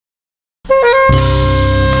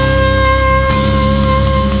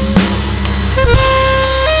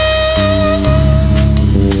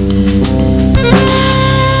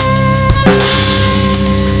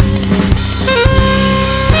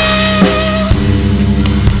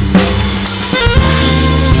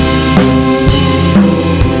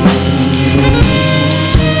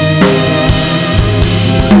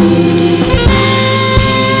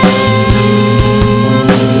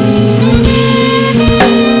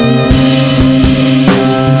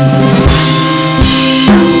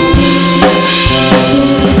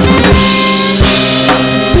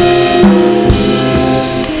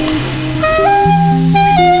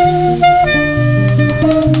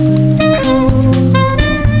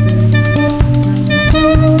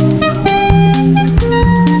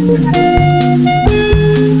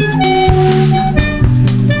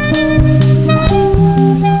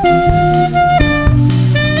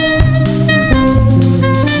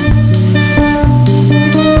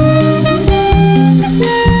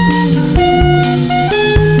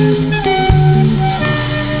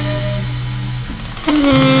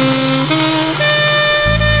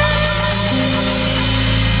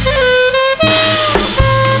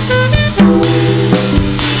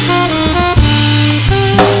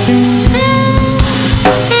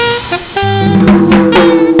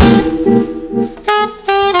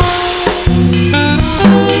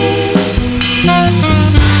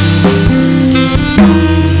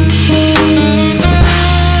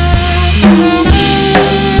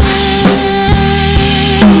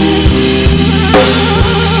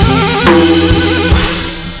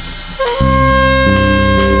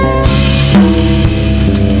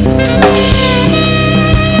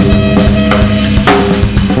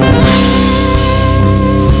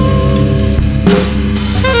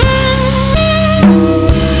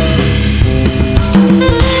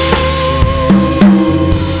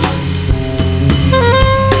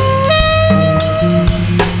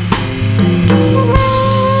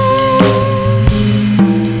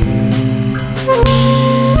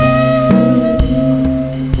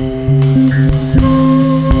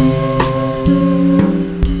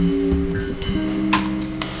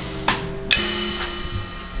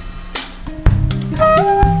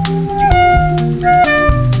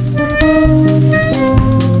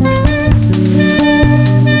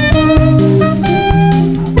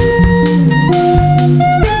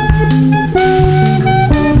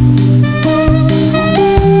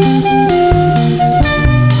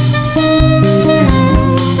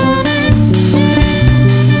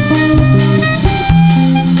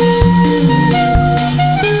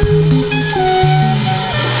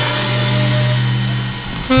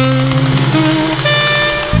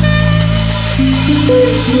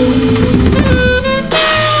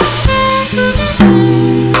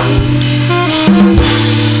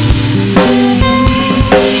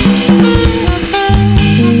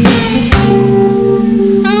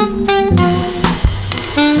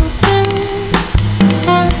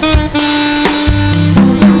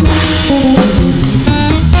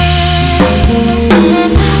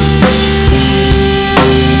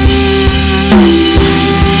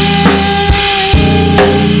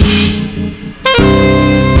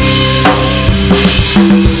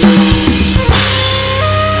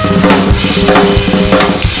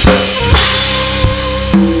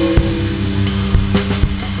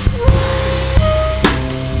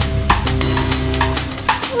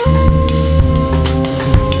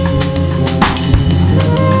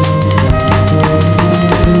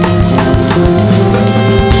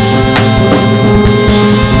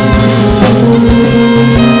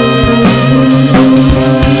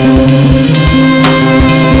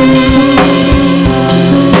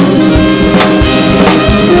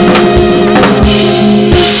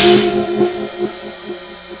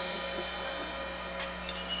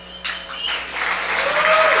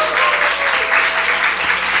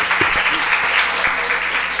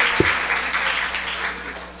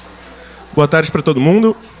Boa tarde para todo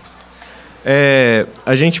mundo.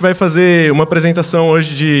 A gente vai fazer uma apresentação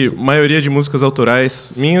hoje de maioria de músicas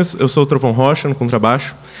autorais minhas. Eu sou o Trovão Rocha, no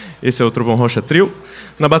contrabaixo. Esse é o Trovão Rocha Trio.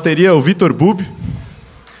 Na bateria, o Vitor Bub.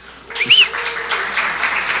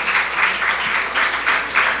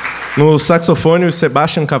 No saxofone, o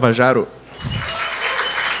Sebastian Cavajaro.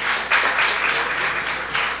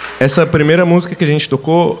 Essa primeira música que a gente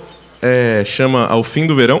tocou chama Ao Fim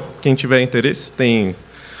do Verão. Quem tiver interesse, tem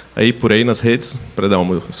aí por aí nas redes para dar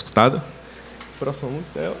uma escutada. Próxima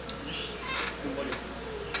música é ela.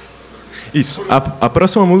 Isso. A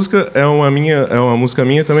próxima música é uma música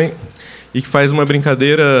minha também e que faz uma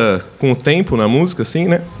brincadeira com o tempo na música, assim,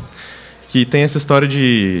 né? Que tem essa história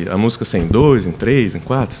de a música ser em 2, em 3, em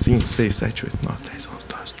 4, 5, 6, 7, 8, 9, 10, 11,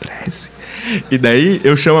 12, 13. E daí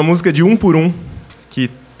eu chamo a música de 1 por 1,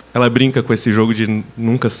 que ela brinca com esse jogo de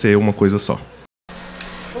nunca ser uma coisa só.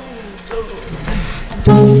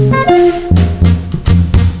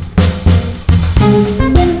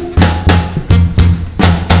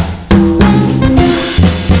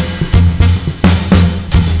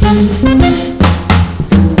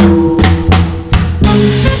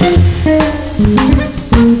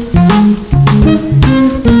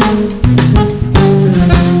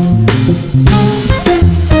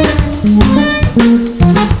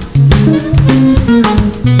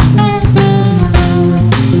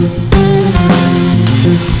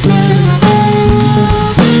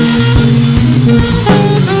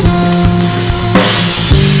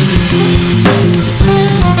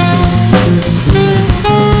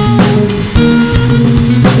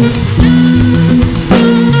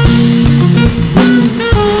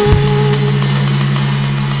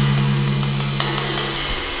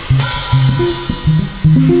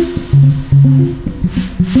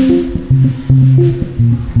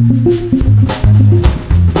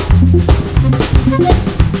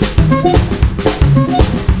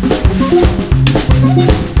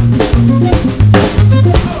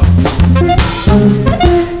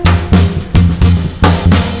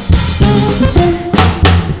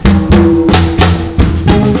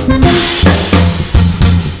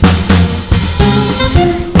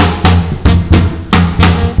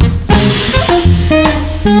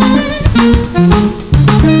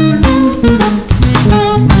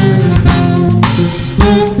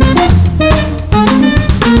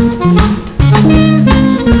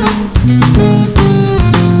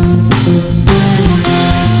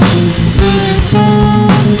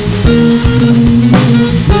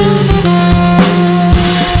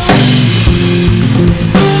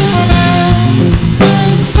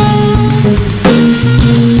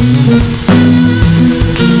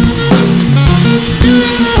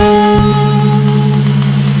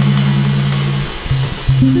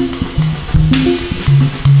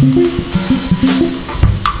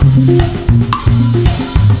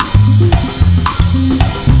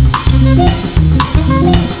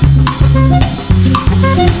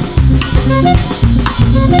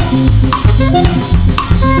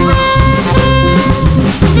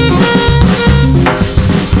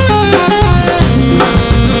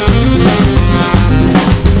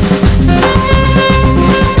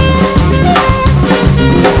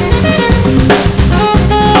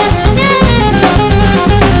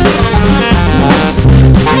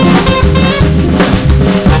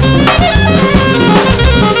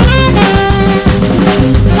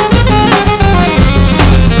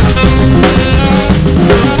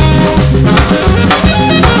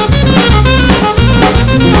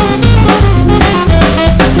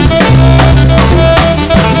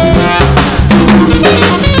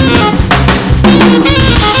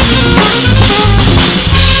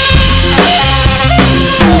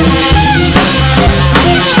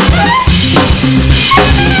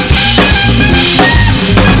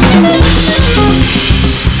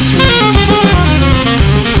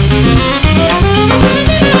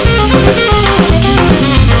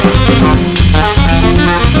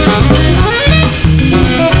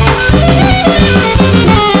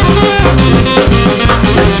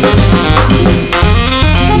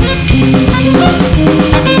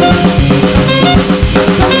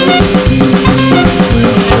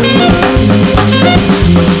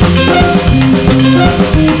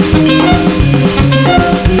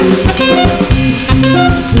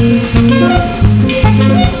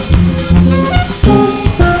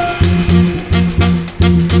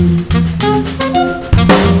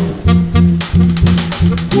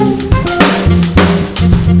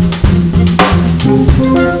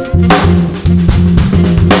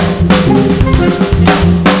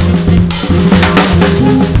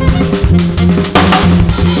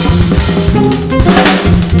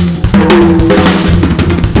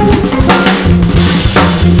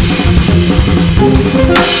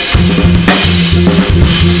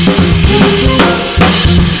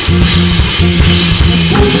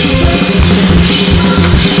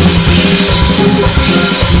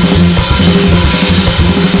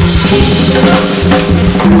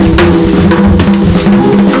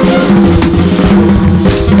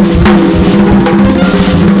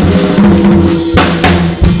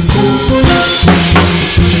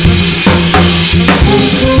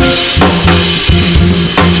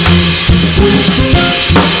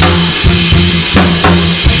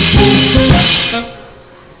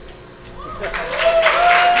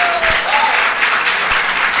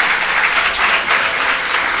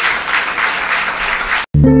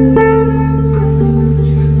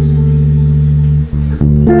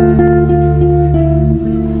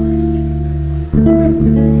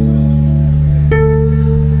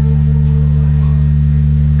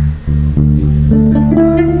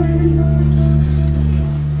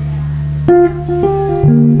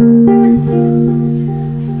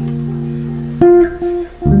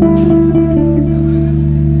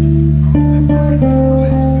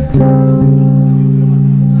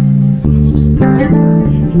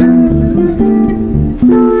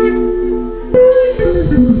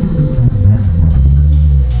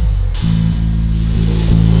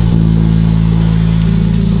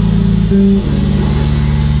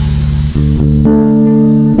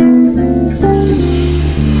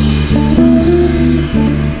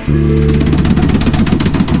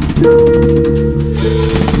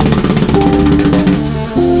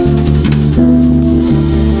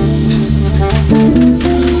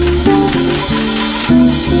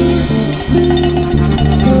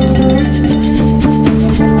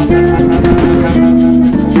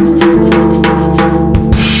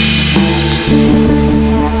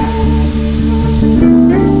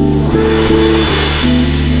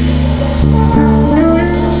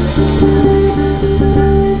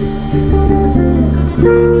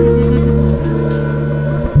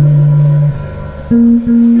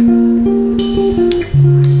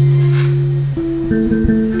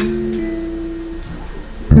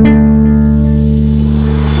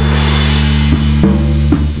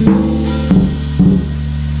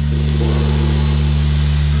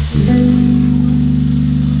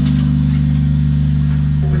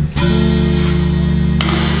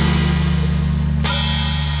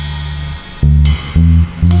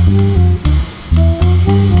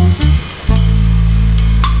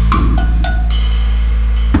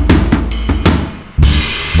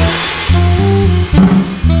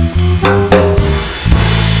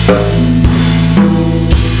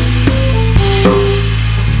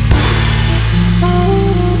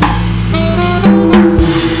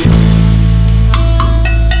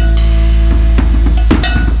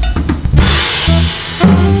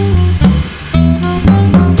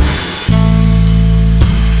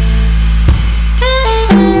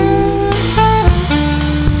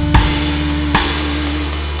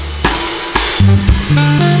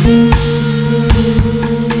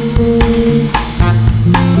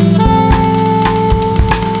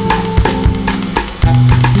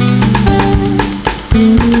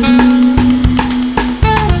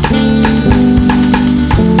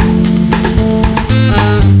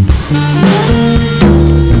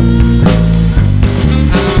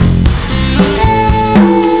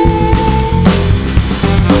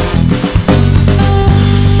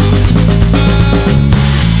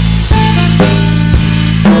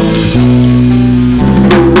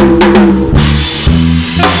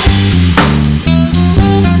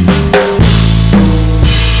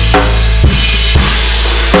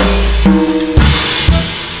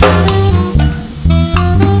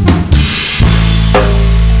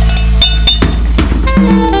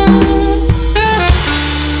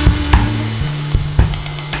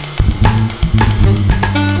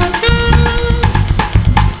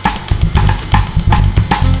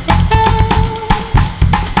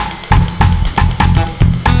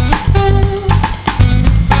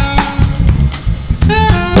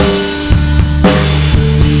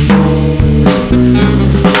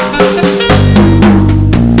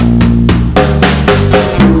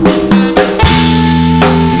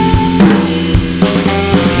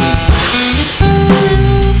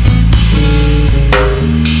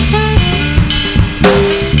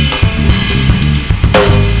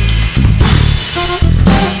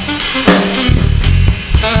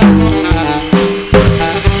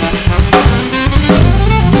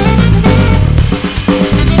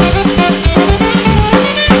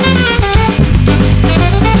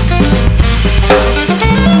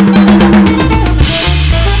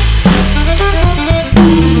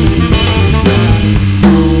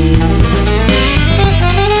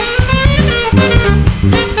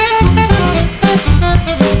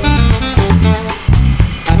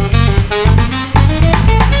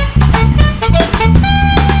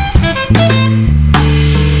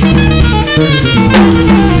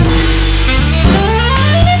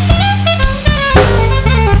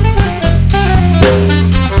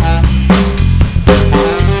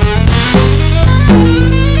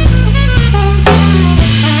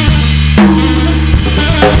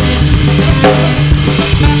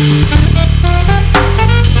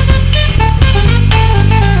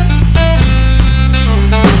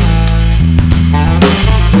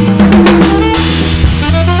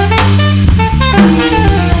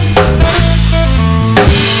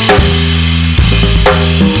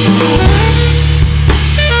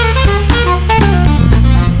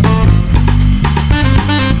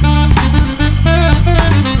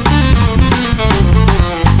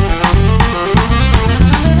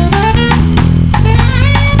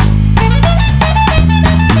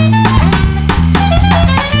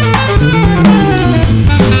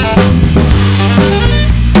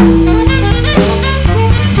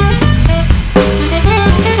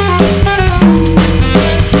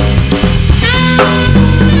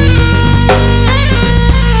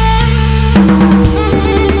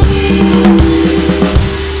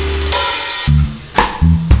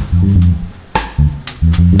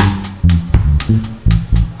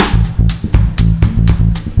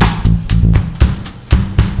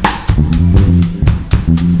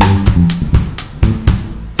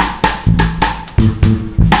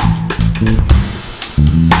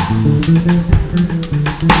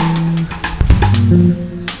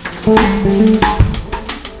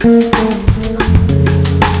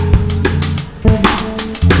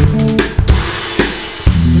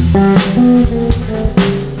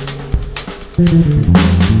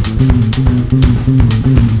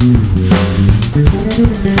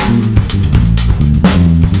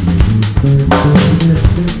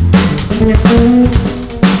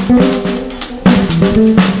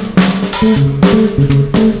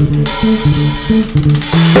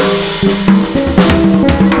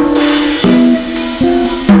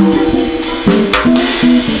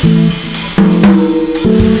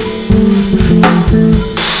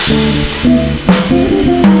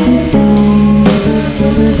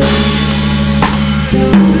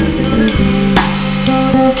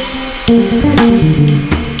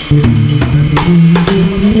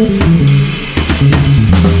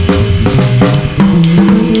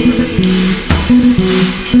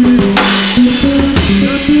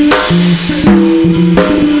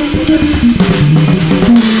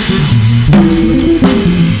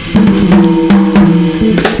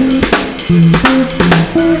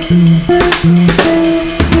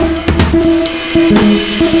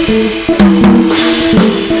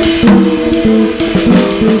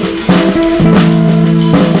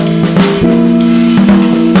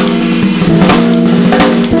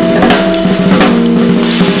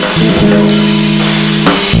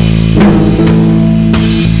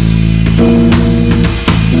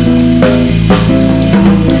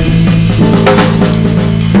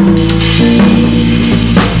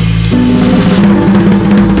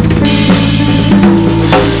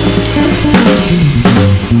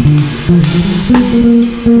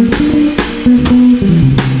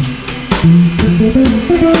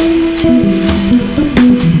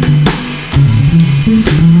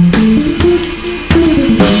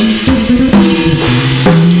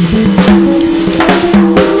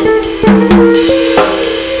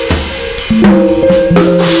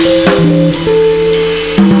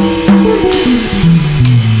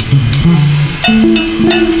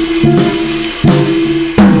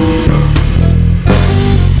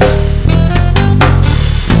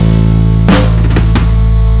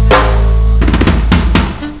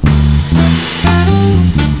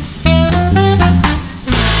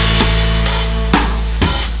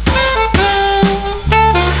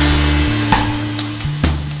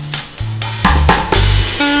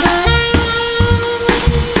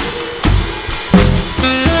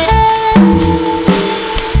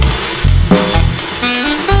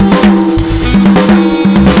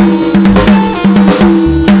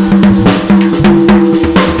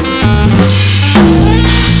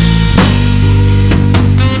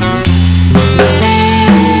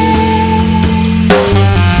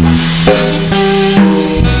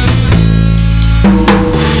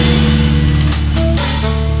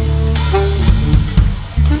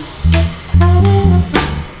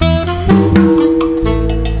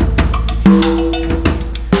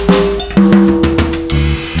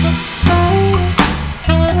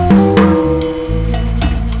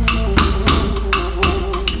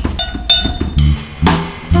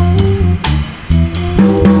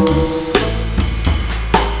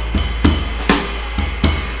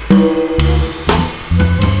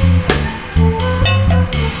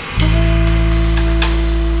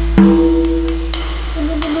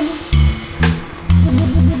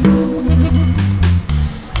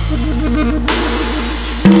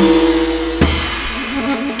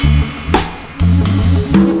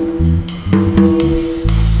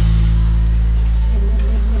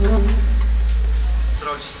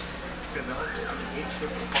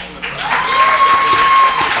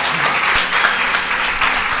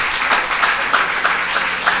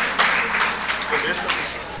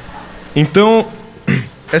 Então,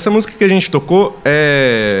 essa música que a gente tocou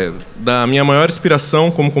é da minha maior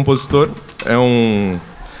inspiração como compositor. É um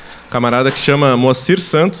camarada que chama Moacir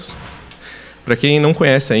Santos. Para quem não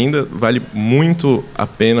conhece ainda, vale muito a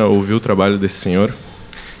pena ouvir o trabalho desse senhor.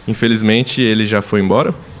 Infelizmente, ele já foi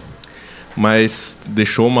embora, mas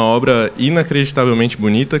deixou uma obra inacreditavelmente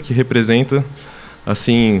bonita que representa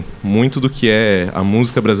assim muito do que é a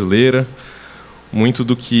música brasileira, muito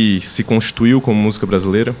do que se constituiu como música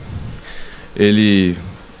brasileira. Ele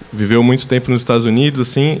viveu muito tempo nos Estados Unidos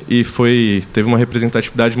assim e teve uma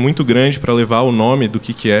representatividade muito grande para levar o nome do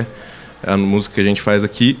que é a música que a gente faz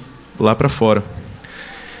aqui lá para fora.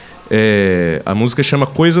 A música chama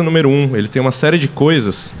Coisa Número 1. Ele tem uma série de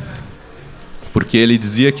coisas, porque ele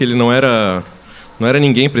dizia que ele não era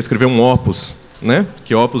ninguém para escrever um opus, né?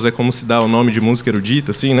 Que opus é como se dá o nome de música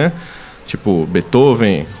erudita, assim, né? Tipo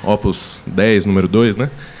Beethoven, opus 10, número 2,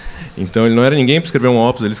 né? Então ele não era ninguém para escrever um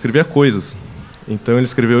opus, ele escrevia coisas. Então ele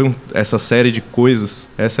escreveu essa série de coisas.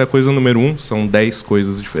 Essa é a coisa número 1, são 10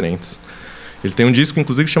 coisas diferentes. Ele tem um disco,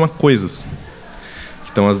 inclusive, que chama Coisas, que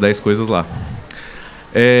estão as 10 coisas lá.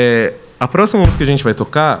 A próxima música que a gente vai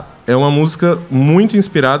tocar é uma música muito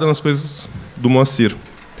inspirada nas coisas do Moacir.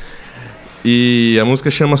 E a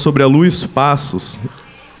música chama Sobre a Lua e os Passos.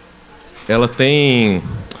 Ela tem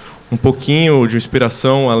um pouquinho de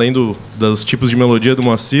inspiração, além dos tipos de melodia do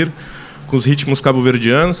Moacir, com os ritmos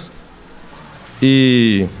cabo-verdianos.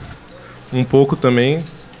 E um pouco também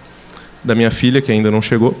da minha filha, que ainda não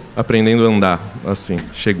chegou, aprendendo a andar. Assim,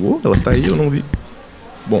 chegou? Ela está aí? Eu não vi.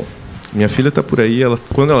 Bom, minha filha está por aí.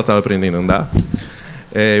 Quando ela estava aprendendo a andar,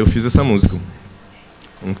 eu fiz essa música,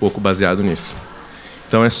 um pouco baseado nisso.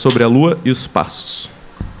 Então é Sobre a Lua e os Passos.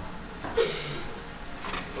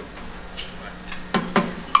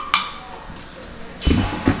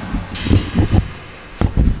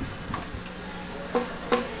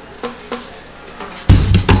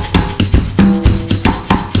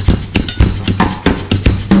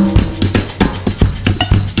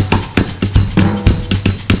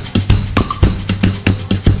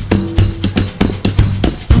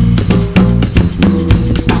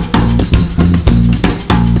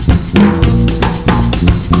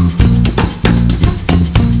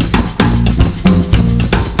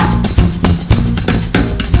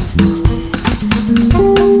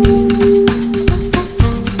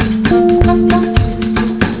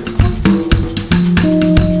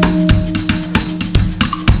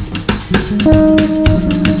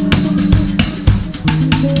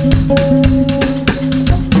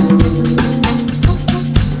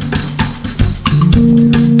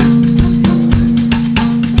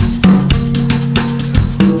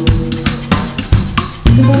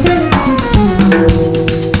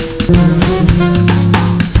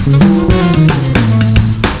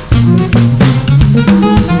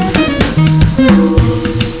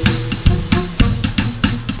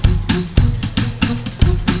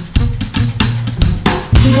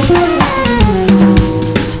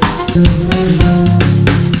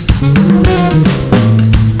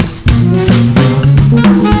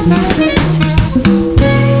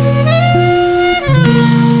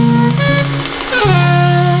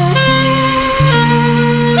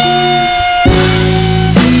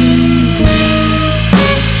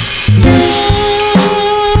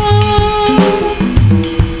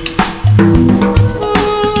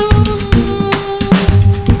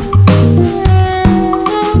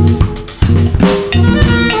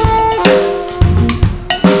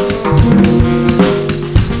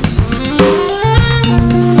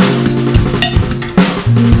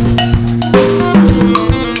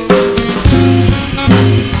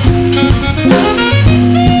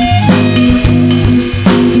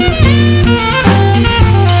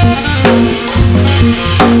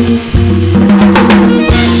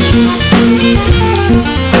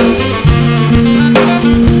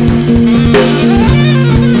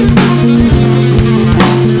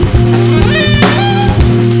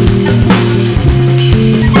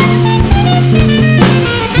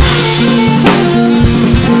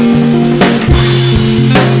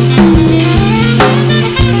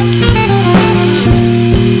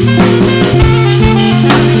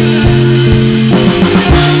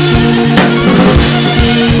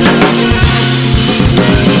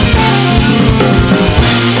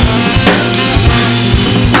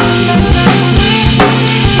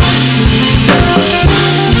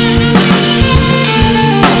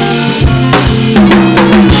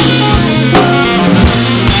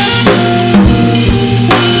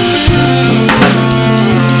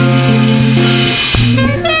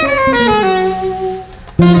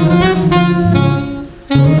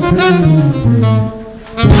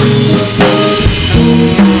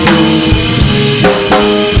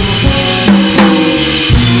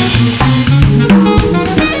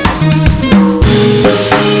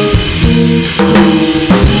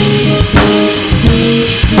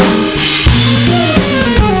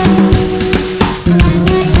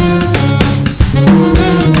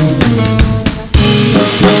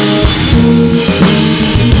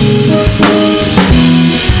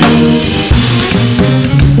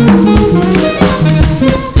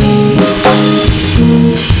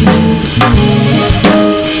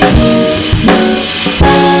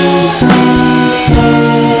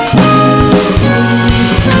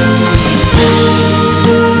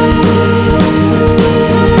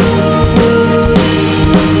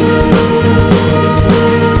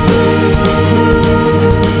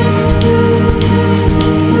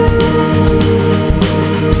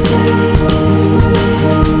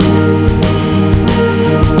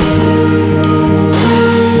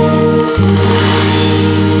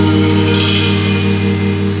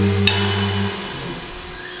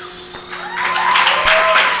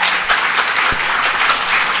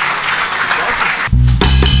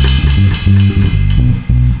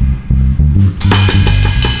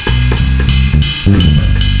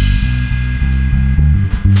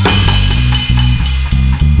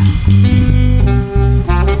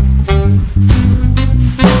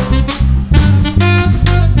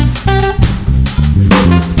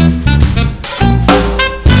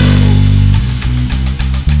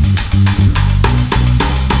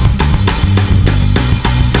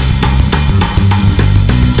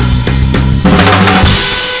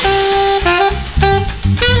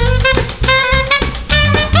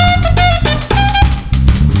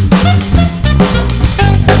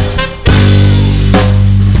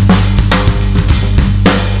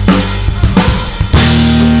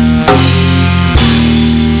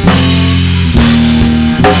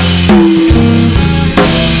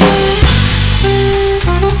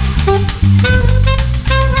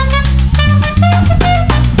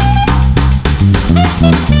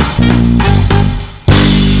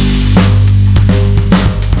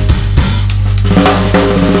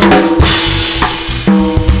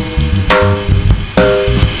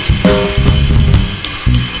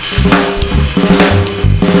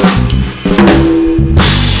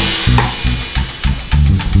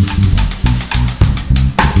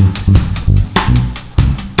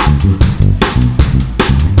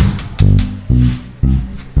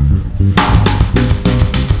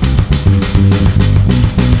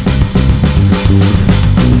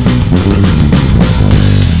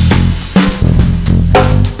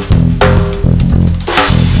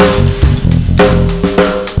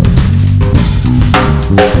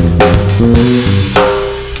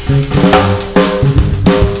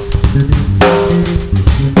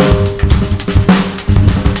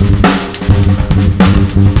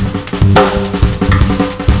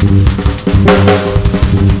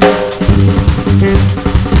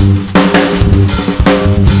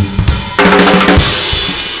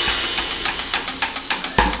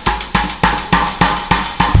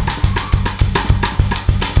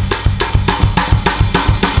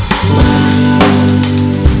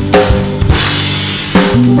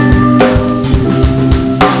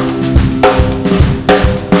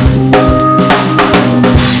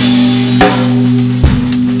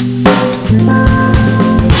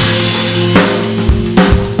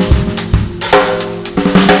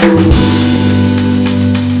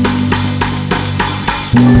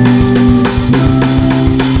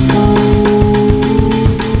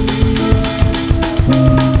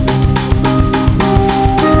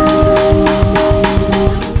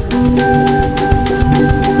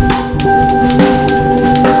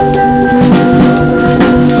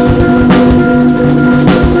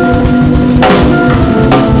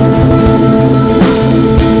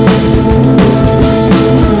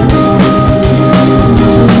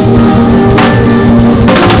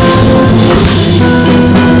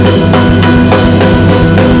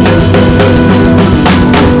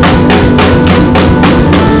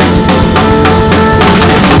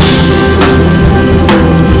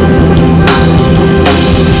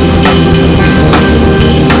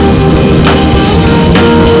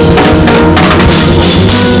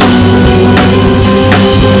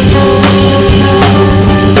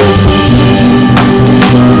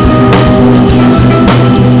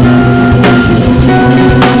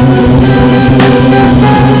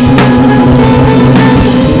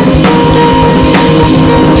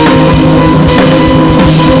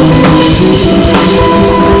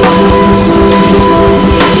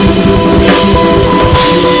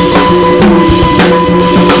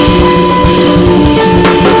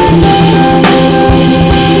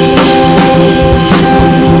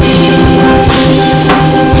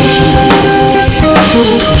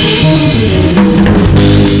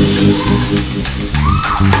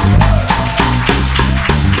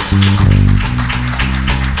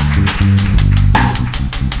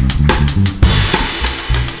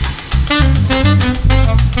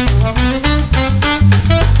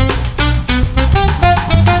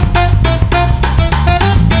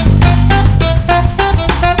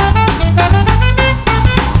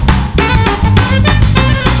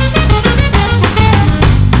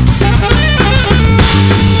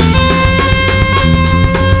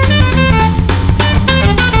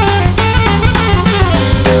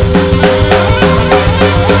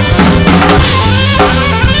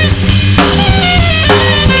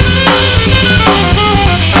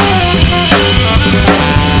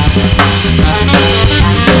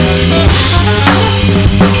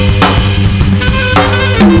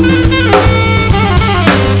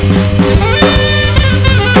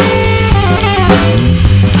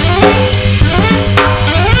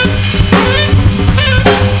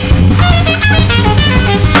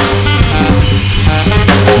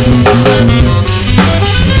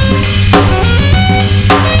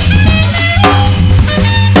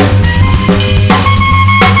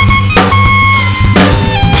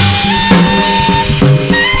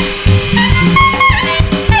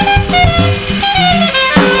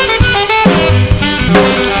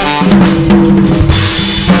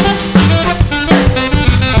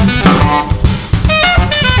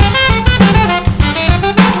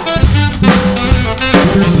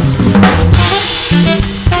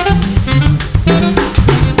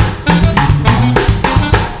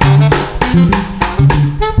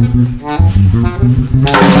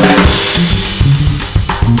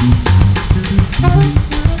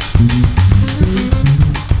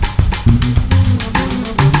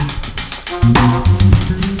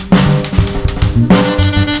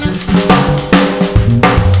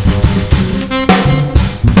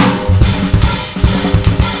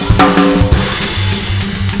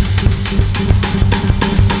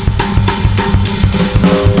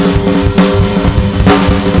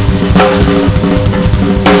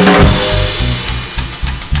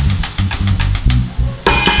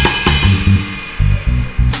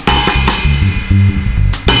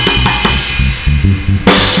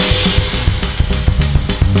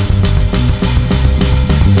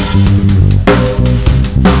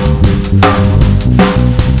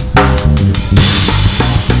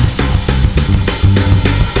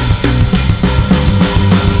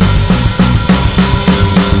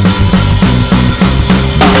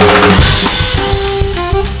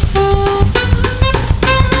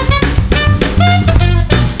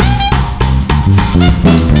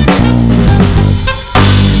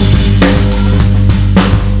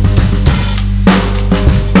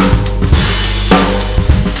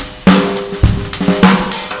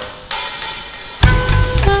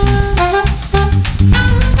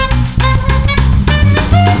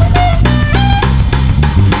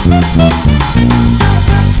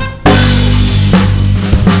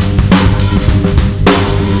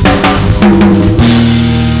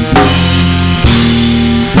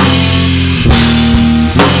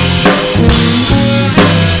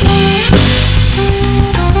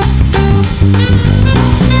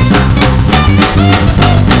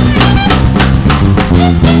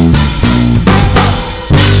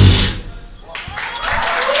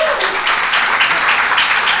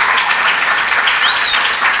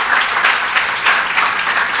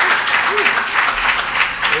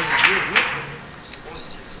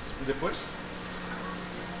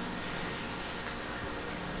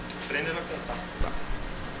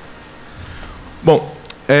 Bom,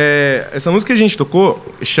 essa música que a gente tocou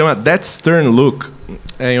chama That Stern Look,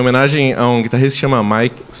 em homenagem a um guitarrista que chama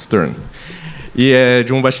Mike Stern. E é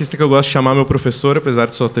de um baixista que eu gosto de chamar meu professor, apesar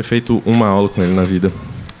de só ter feito uma aula com ele na vida.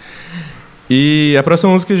 E a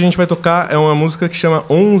próxima música que a gente vai tocar é uma música que chama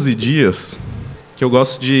 11 Dias, que eu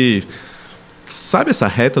gosto de... Sabe essa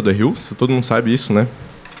reta do RU? Todo mundo sabe isso, né?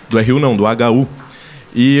 Do RU não, do HU.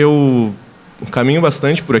 E eu caminho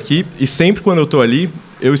bastante por aqui, e sempre quando eu estou ali,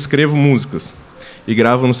 eu escrevo músicas e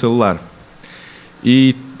gravo no celular.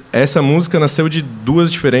 E essa música nasceu de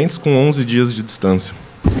duas diferentes com 11 dias de distância.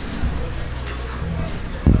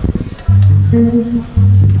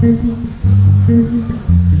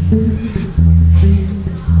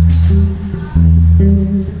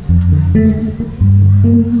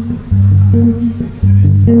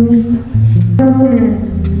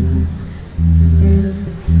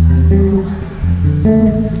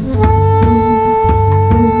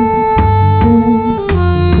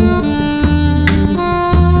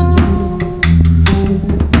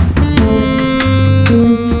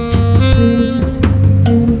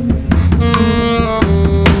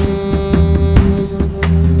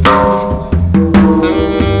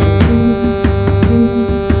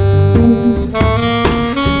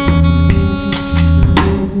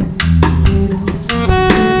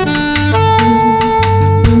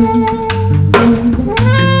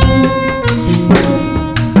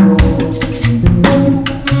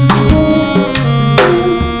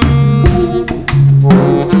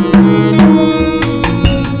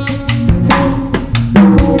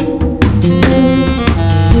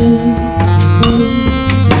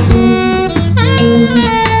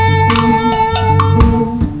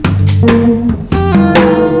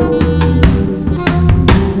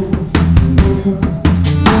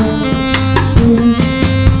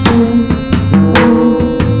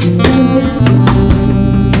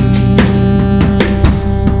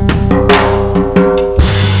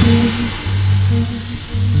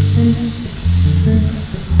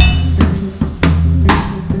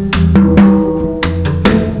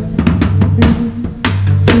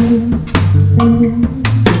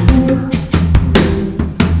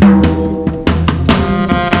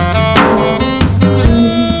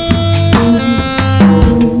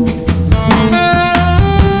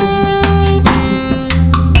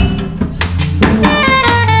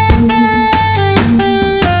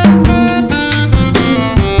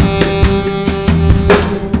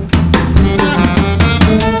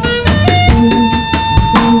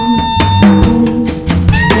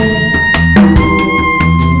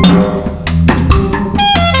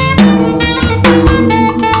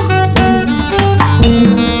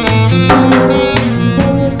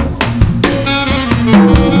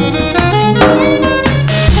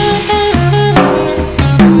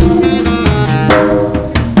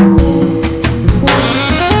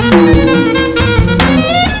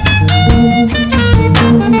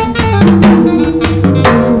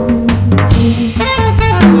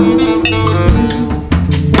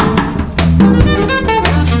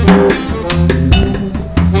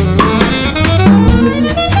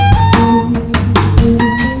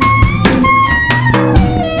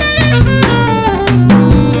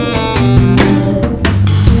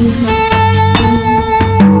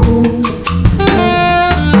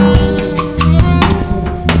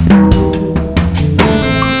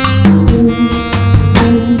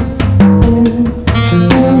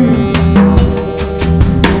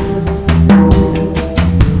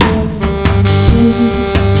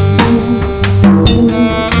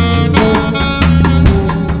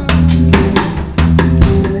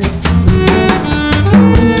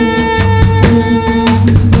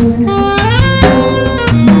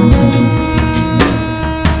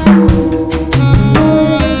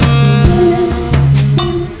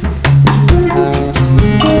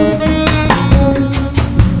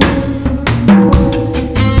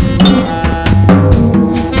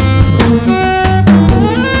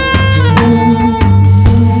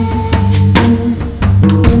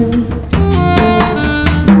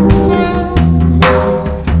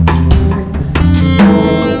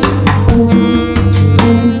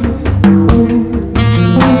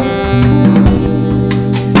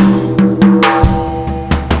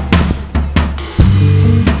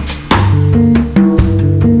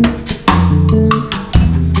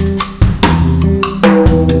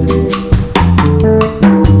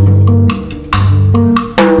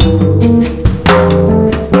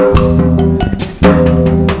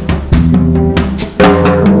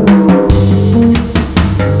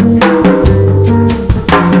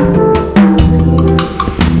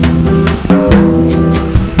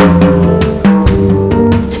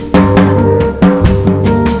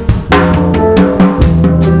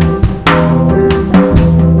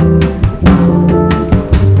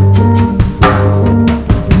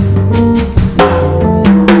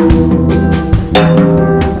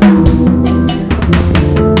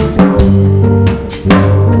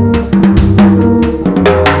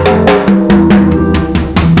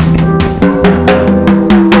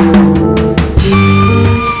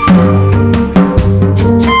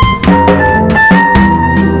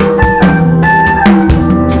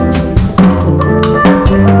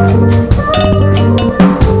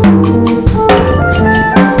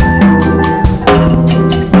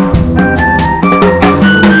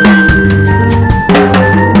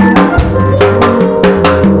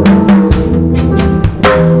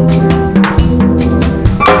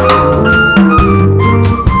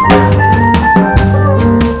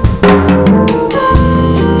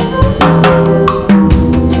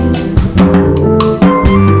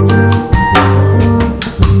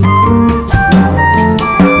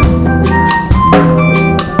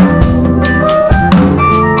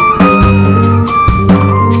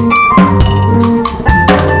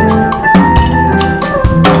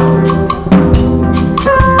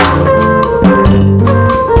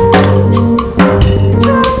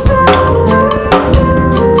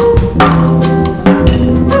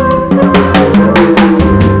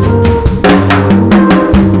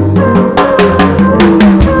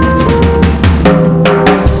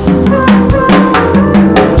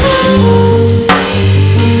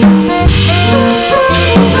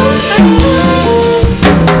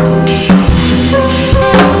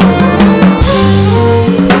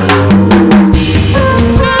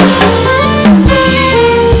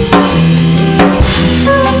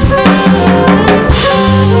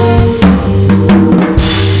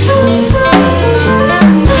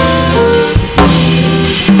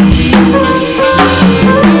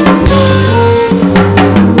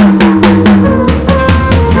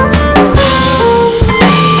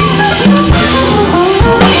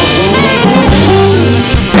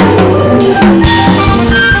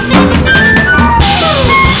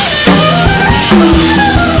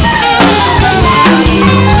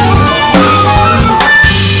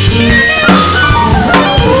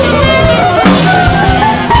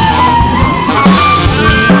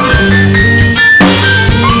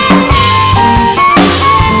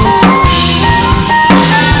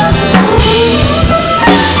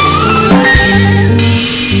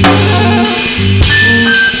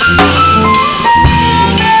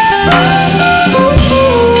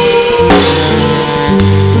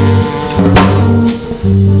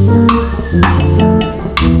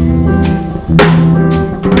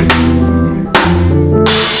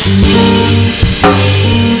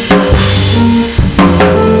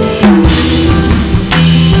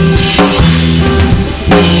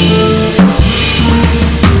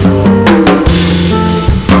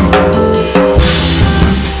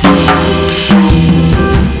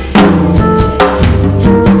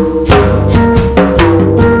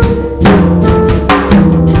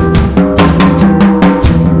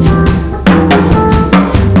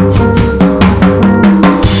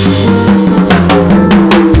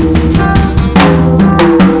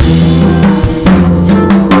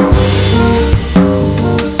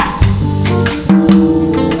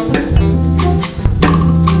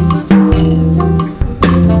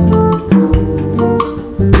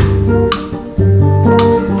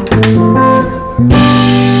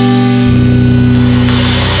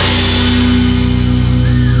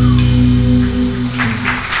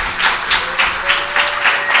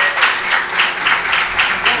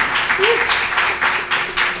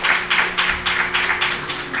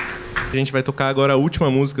 A gente vai tocar agora a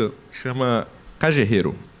última música, que chama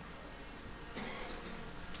Cajerreiro.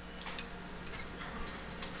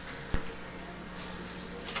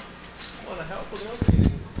 Na real, podemos aprender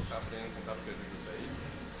a cantar porque ajuda aí.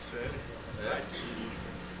 Sério?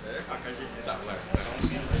 É? A Cajerreiro. Tá, vai.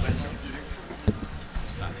 Vai ser um perigo.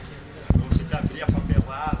 Tá. Vamos ter que abrir a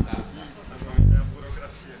papelada aqui, senão é a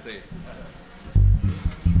burocracia. Sei.